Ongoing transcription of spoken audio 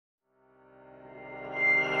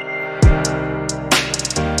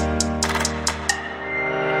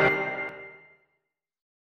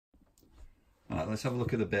let's have a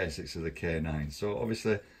look at the basics of the K9. So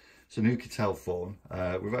obviously it's an Oukitel phone.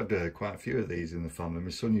 We've had quite a few of these in the family. My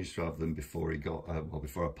son used to have them before he got, well,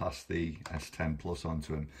 before I passed the S10 Plus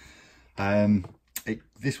onto him.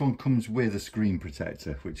 This one comes with a screen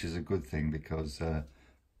protector, which is a good thing because they're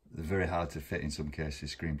very hard to fit in some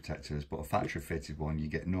cases, screen protectors, but a factory fitted one, you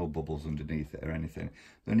get no bubbles underneath it or anything.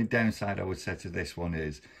 The only downside I would say to this one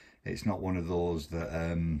is it's not one of those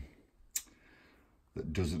that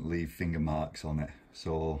that doesn't leave finger marks on it.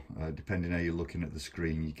 So depending how you're looking at the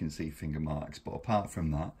screen, you can see finger marks. But apart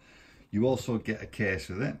from that, you also get a case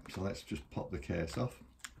with it. So let's just pop the case off.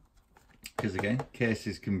 Because again,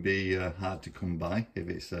 cases can be hard to come by if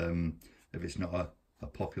it's not a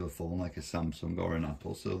popular phone like a Samsung or an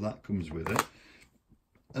Apple. So that comes with it.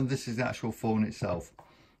 And this is the actual phone itself.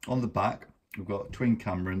 On the back, we've got a twin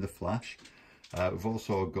camera and the flash. We've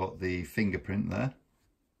also got the fingerprint there.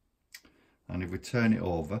 And if we turn it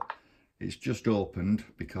over, it's just opened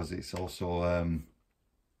because it's also,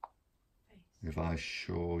 if I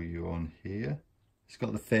show you on here, it's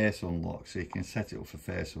got the face unlock, so you can set it up for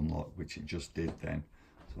face unlock, which it just did then.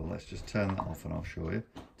 So let's just turn that off and I'll show you.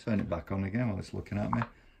 Turn it back on again while it's looking at me,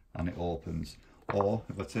 and it opens. Or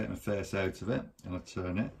if I take my face out of it and I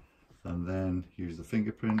turn it and then use the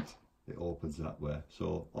fingerprint, it opens that way.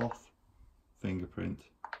 So off, fingerprint,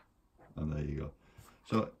 and there you go.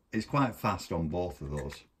 So it's quite fast on both of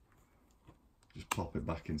those. Just pop it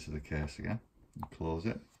back into the case again and close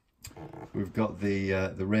it. We've got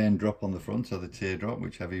the raindrop on the front, or the teardrop,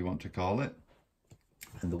 whichever you want to call it.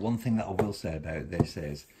 And the one thing that I will say about this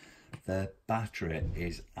is the battery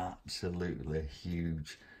is absolutely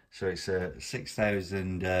huge. So it's a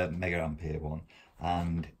 6000 mega ampere one,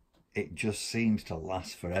 and it just seems to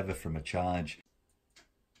last forever from a charge.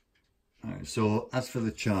 Right, so as for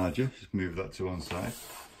the charger, just move that to one side.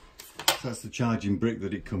 So that's the charging brick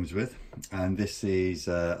that it comes with, and this is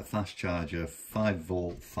a fast charger, 5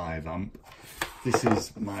 volt 5 amp. This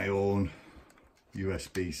is my own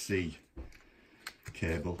USB-C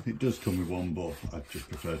cable. It does come with one, but I just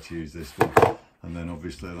prefer to use this one. And then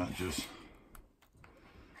obviously that just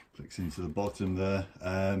clicks into the bottom there.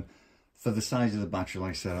 For the size of the battery,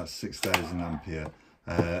 like I said, that's 6000 ampere.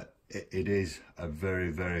 It is a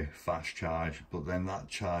very, very fast charge, but then that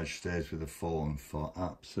charge stays with the phone for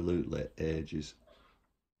absolutely ages.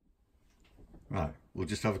 Right, we'll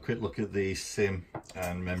just have a quick look at the SIM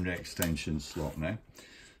and memory extension slot now.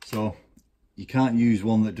 So you can't use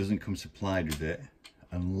one that doesn't come supplied with it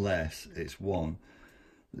unless it's one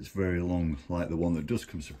that's very long, like the one that does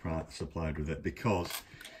come supplied with it, because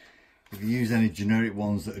if you use any generic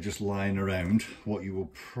ones that are just lying around, what you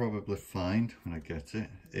will probably find when I get it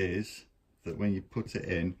is that when you put it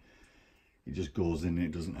in, it just goes in and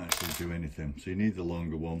it doesn't actually do anything. So you need the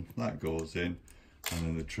longer one. That goes in and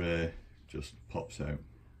then the tray just pops out.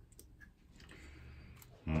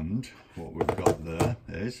 And what we've got there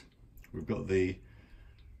is we've got the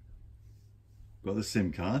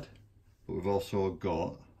SIM card, but we've also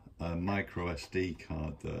got a micro SD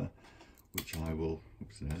card there, which I will,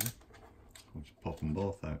 I'll just pop them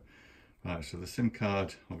both out. Right, so the SIM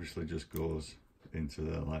card obviously just goes into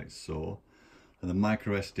there like so, and the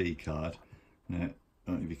micro SD card, I don't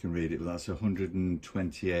know if you can read it, but that's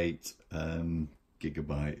 128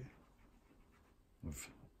 gigabyte of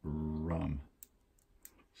RAM.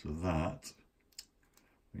 So that,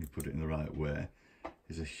 when you put it in the right way,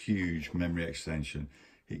 is a huge memory extension.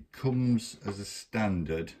 It comes as a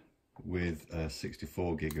standard with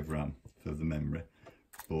 64 gig of RAM for the memory.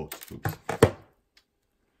 But, oops,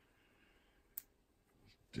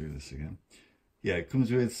 do this again. Yeah, it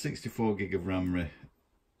comes with 64 gig of RAM.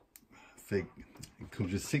 It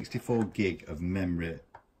comes with 64 gig of memory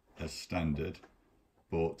as standard,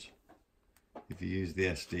 but if you use the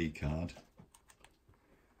SD card,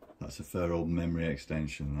 that's a fair old memory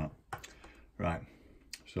extension, that. Right,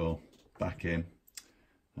 so back in,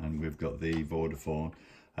 and we've got the Vodafone.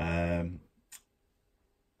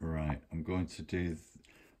 Right, I'm going to do,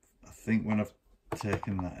 I think when I've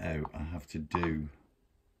taken that out, I have to do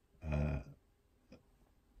a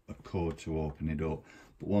code to open it up.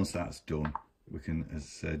 But once that's done, we can, as I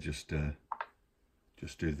said, just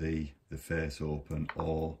do the face open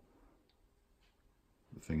or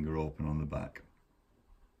the finger open on the back.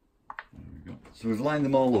 There we go. So we've lined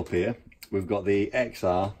them all up here. We've got the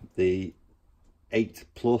XR, the 8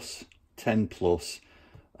 Plus, 10 Plus,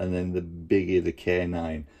 and then the biggie, the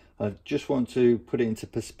K9. I just want to put it into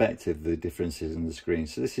perspective, the differences in the screen.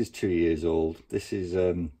 So this is 2 years old. This is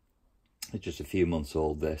just a few months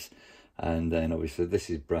old, this. And then obviously this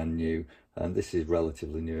is brand new, and this is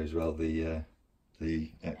relatively new as well, the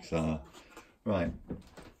XR. Right.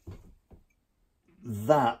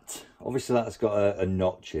 that, obviously that's got a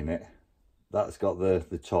notch in it. That's got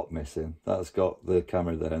the top missing. That's got the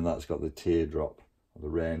camera there, and that's got the teardrop, or the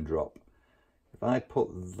raindrop. If I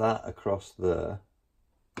put that across there,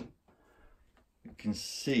 you can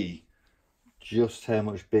see just how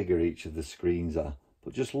much bigger each of the screens are.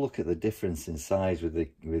 But just look at the difference in size with the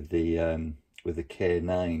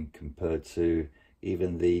K9 compared to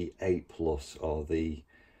even the 8 Plus or the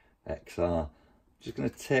XR. Just going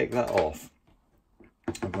to take that off.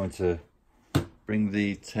 I'm going to bring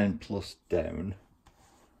the 10 Plus down,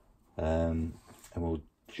 and we'll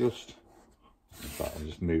just, in fact, I'll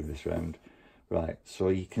just move this round. Right, so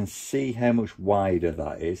you can see how much wider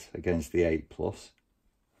that is against the 8 Plus,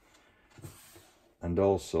 and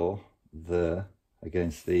also there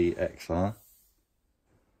against the XR.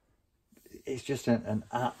 It's just an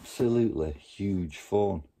absolutely huge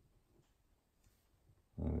phone.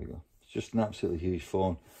 There we go. It's just an absolutely huge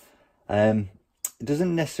phone. It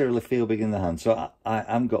doesn't necessarily feel big in the hand, so I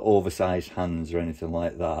haven't got oversized hands or anything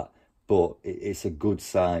like that, but it's a good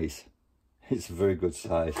size. It's a very good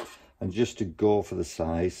size. And just to go for the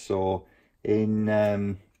size, so in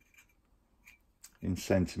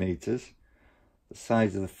centimeters, the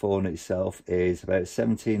size of the phone itself is about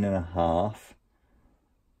 17.5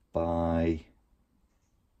 by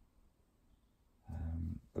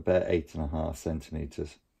about 8.5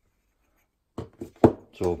 centimeters.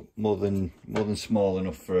 So more than small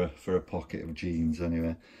enough for a pocket of jeans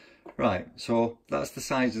anyway. Right, so that's the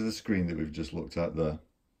size of the screen that we've just looked at there.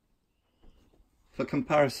 For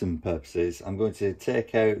comparison purposes, I'm going to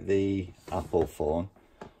take out the Apple phone,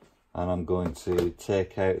 and I'm going to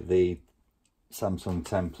take out the Samsung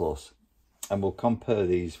 10 Plus, and we'll compare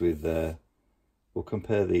these with we'll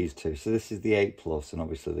compare these two. So this is the 8 Plus and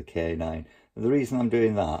obviously the K9. And the reason I'm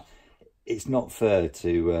doing that, it's not fair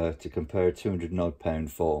to compare a £200 odd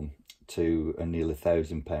pound phone to a nearly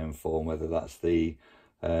 £1,000 phone, whether that's the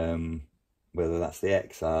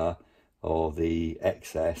XR or the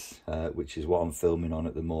XS, which is what I'm filming on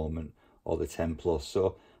at the moment, or the 10 Plus.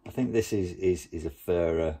 So I think this is a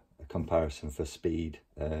fairer comparison for speed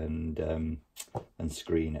and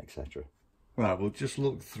screen, etc. Right, we'll just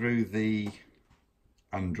look through the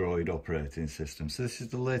Android operating system. So this is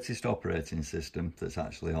the latest operating system that's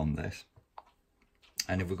actually on this.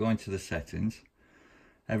 And if we go into the settings,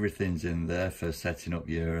 everything's in there for setting up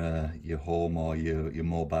your home or your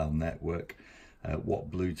mobile network,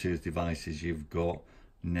 what Bluetooth devices you've got.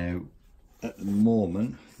 Now, at the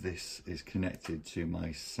moment, this is connected to my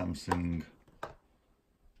Samsung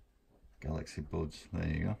Galaxy Buds. There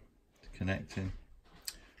you go. It's connecting,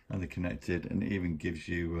 and they're connected, and it even gives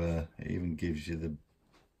you the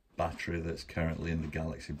battery that's currently in the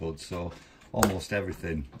Galaxy Buds. So almost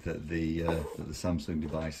everything that the Samsung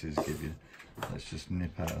devices give you. Let's just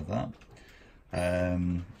nip out of that.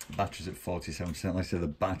 Battery's at 47%. Like I said, the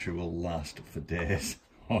battery will last for days.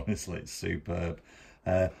 Honestly, it's superb.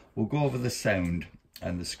 We'll go over the sound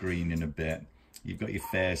and the screen in a bit. You've got your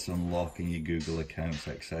face unlock and your Google accounts,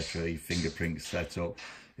 etc. Your fingerprint set up.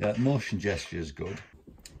 Motion gesture is good.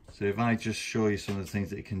 So if I just show you some of the things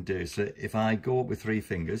that it can do. So if I go up with 3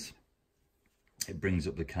 fingers, it brings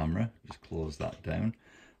up the camera. Just close that down.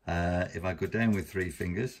 If I go down with 3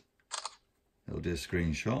 fingers, it'll do a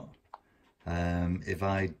screenshot. If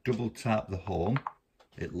I double tap the home,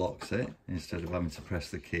 it locks it instead of having to press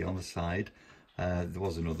the key on the side. There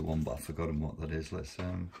was another one, but I've forgotten what that is. Let's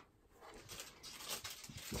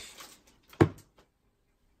just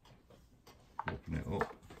open it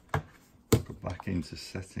up. Go back into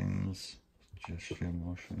settings, gesture,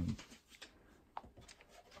 motion.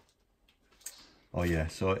 Oh yeah,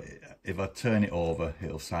 so if I turn it over,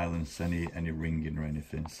 it'll silence any ringing or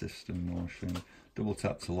anything. System motion, double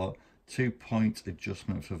tap to lock, 2-point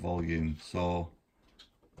adjustment for volume. So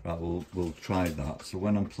right, we'll try that. So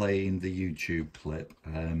when I'm playing the YouTube clip,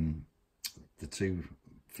 the 2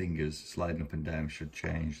 fingers sliding up and down should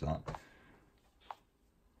change that.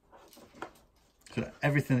 So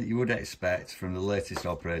everything that you would expect from the latest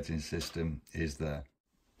operating system is there.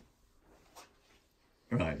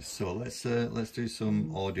 Right, so let's do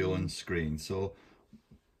some audio and screen. So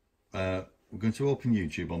we're going to open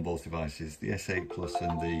YouTube on both devices, the S8 Plus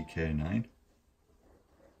and the K9.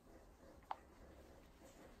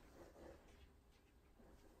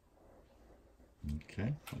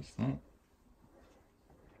 Okay, that's that.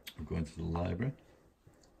 We're going to the library.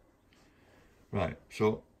 Right,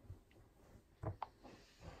 so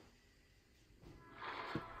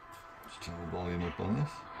just turn the volume up on this.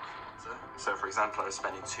 So for example, I was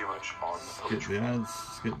spending too much on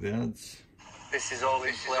skip the ads. This is all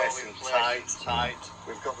in place and tight.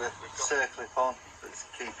 We've got the circlip on. that's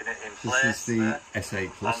keeping it in place. This is the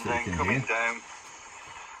S8 Plus and that then you can coming hear. down.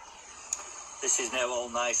 This is now all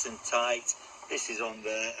nice and tight. This is on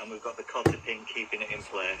there, and we've got the cotter pin keeping it in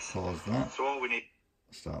place. Pause that. So all we need.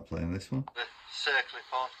 Start playing this one. The circlip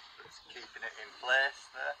on that's keeping it in place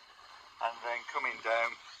there, and then coming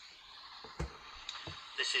down.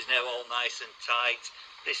 This is now all nice and tight.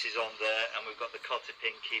 This is on there, and we've got the cotter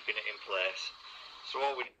pin keeping it in place. So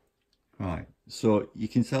all we. Right, so you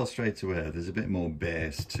can tell straight away there's a bit more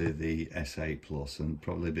bass to the S8 Plus and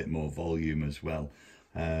probably a bit more volume as well.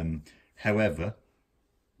 However,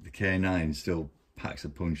 the K9 still packs a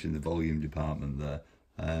punch in the volume department there.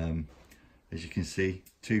 As you can see,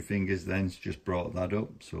 2 fingers then just brought that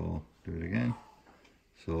up, so do it again.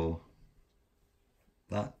 So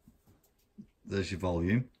there's your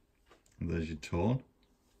volume and there's your tone.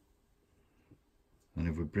 And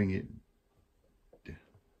if we bring it,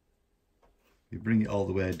 you bring it all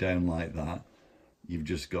the way down like that, you've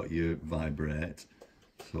just got your vibrate.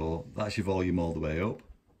 So that's your volume all the way up.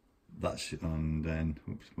 And then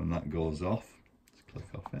oops, when that goes off, let's click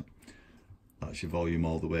off it. That's your volume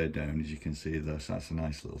all the way down, as you can see there. So that's a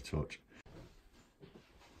nice little touch.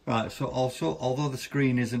 Right, so also, although the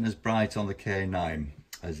screen isn't as bright on the K9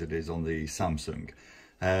 as it is on the Samsung,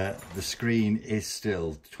 the screen is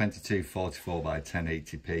still 2244 by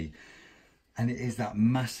 1080p. And it is that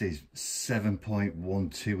massive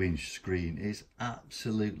 7.12 inch screen. It's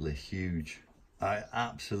absolutely huge.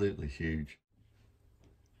 Absolutely huge.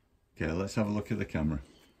 Okay, let's have a look at the camera.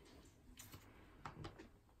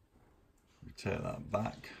 We take that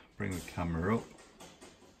back, bring the camera up.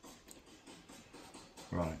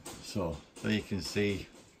 Right, so there you can see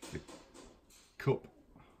the cup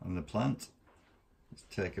and the plant. Let's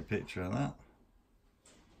take a picture of that.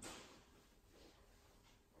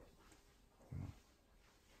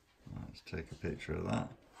 Let's take a picture of that,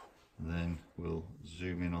 and then we'll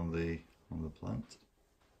zoom in on the plant.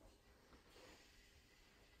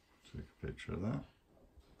 Take a picture of that.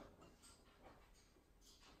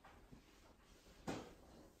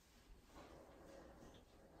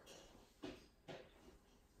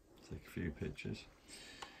 Take a few pictures.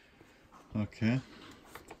 Okay.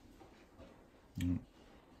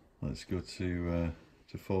 Let's go to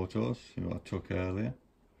photos. See what I took earlier.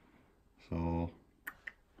 So.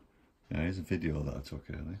 Yeah, here's a video that I took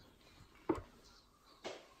earlier.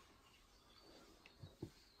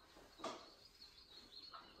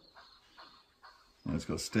 And it's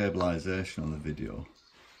got stabilisation on the video,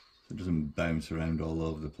 so it doesn't bounce around all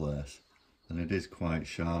over the place. And it is quite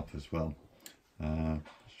sharp as well.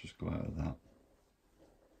 Let's just go out of that.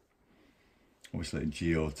 Obviously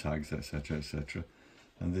geotags, etc, etc.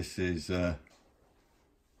 And this is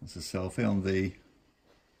that's a selfie on the.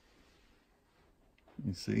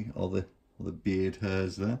 You see all the beard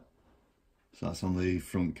hairs there. So that's on the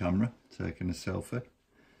front camera, taking a selfie.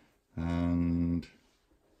 And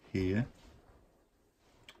here,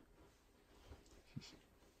 just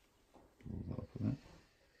blow that up a bit.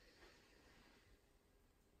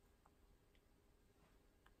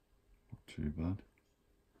 Not too bad.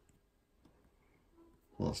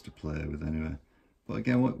 Lots to play with anyway. But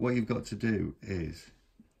again, what you've got to do is,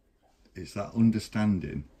 it's that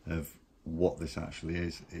understanding of what this actually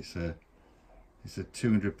is. It's a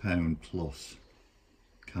 £200 plus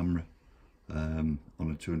camera on a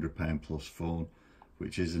 £200 plus phone,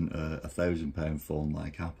 which isn't a £1,000 phone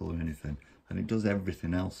like Apple or anything, and it does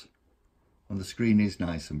everything else. And the screen is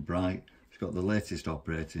nice and bright. It's got the latest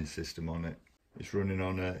operating system on it. It's running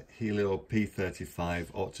on a Helio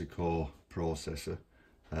P35 octa-core processor,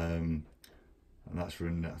 and that's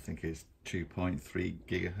running, I think it's 2.3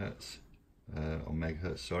 gigahertz or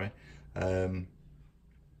megahertz, sorry.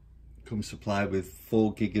 Comes supplied with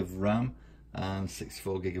 4 gig of RAM and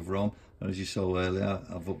 64 gig of ROM, and as you saw earlier,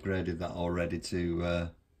 I've upgraded that already to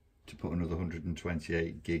put another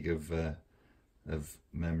 128 gig of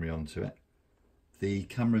memory onto it. The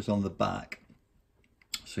cameras on the back,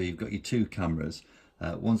 so you've got your 2 cameras.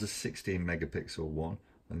 One's a 16 megapixel one,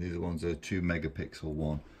 and the other one's a 2 megapixel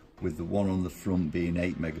one, with the one on the front being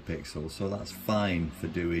 8 megapixels, so that's fine for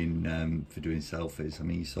doing selfies. I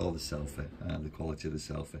mean, you saw the selfie, the quality of the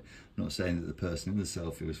selfie. I'm not saying that the person in the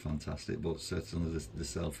selfie was fantastic, but certainly the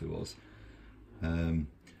selfie was. And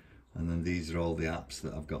then these are all the apps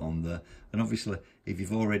that I've got on there. And obviously, if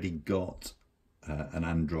you've already got an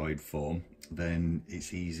Android phone, then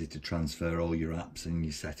it's easy to transfer all your apps and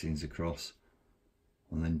your settings across,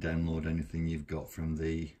 and then download anything you've got from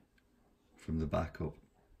the backup.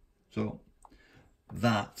 So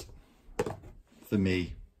that, for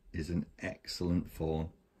me, is an excellent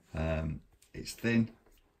phone. It's thin,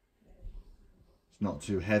 it's not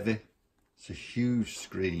too heavy, It's a huge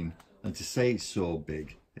screen, and to say it's so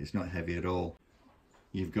big, it's not heavy at all.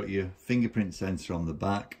 You've got your fingerprint sensor on the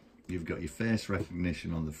back, you've got your face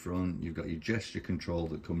recognition on the front, you've got your gesture control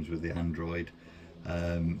that comes with the Android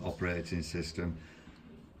operating system.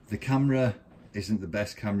 The camera isn't the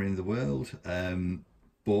best camera in the world,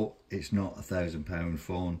 but it's not a £1,000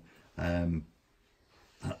 phone, and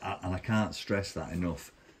I can't stress that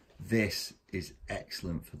enough. This is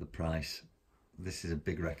excellent for the price. This is a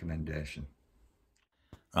big recommendation.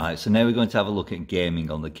 Right, so now we're going to have a look at gaming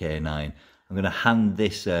on the K9. I'm going to hand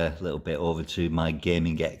this little bit over to my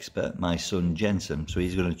gaming expert, my son Jensen. So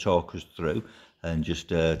he's going to talk us through and just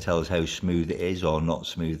tell us how smooth it is or not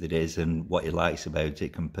smooth it is, and what he likes about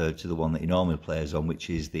it compared to the one that he normally plays on, which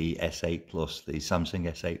is the S8 Plus, the Samsung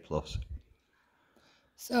S8 Plus.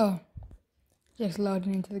 So, just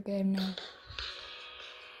loading into the game now.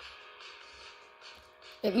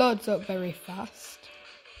 It loads up very fast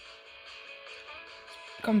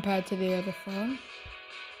compared to the other phone.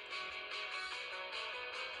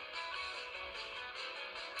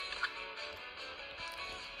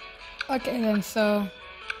 Okay then, so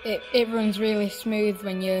it runs really smooth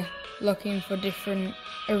when you're looking for different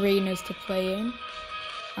arenas to play in,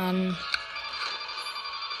 and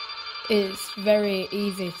it's very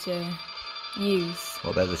easy to use.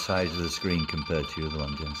 What about the size of the screen compared to the other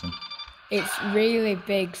one, Jensen? It's really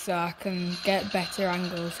big, so I can get better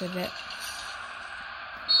angles with it.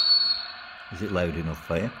 Is it loud enough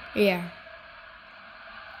for you? Yeah.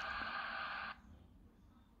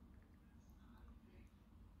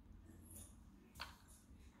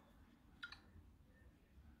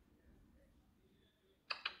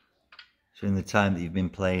 So in the time that you've been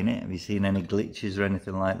playing it, have you seen any glitches or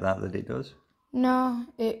anything like that it does? No,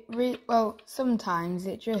 well, sometimes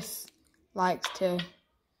it just likes to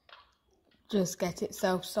just get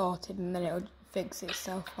itself sorted and then it'll fix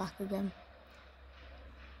itself back again.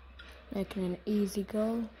 Making an easy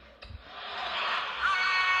goal.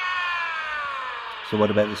 So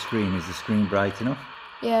what about the screen? Is the screen bright enough?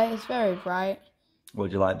 Yeah, it's very bright. What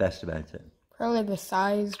do you like best about it? Probably the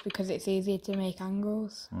size, because it's easier to make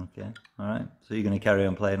angles. Okay, alright. So you're going to carry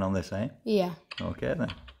on playing on this, eh? Yeah. Okay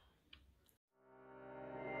then.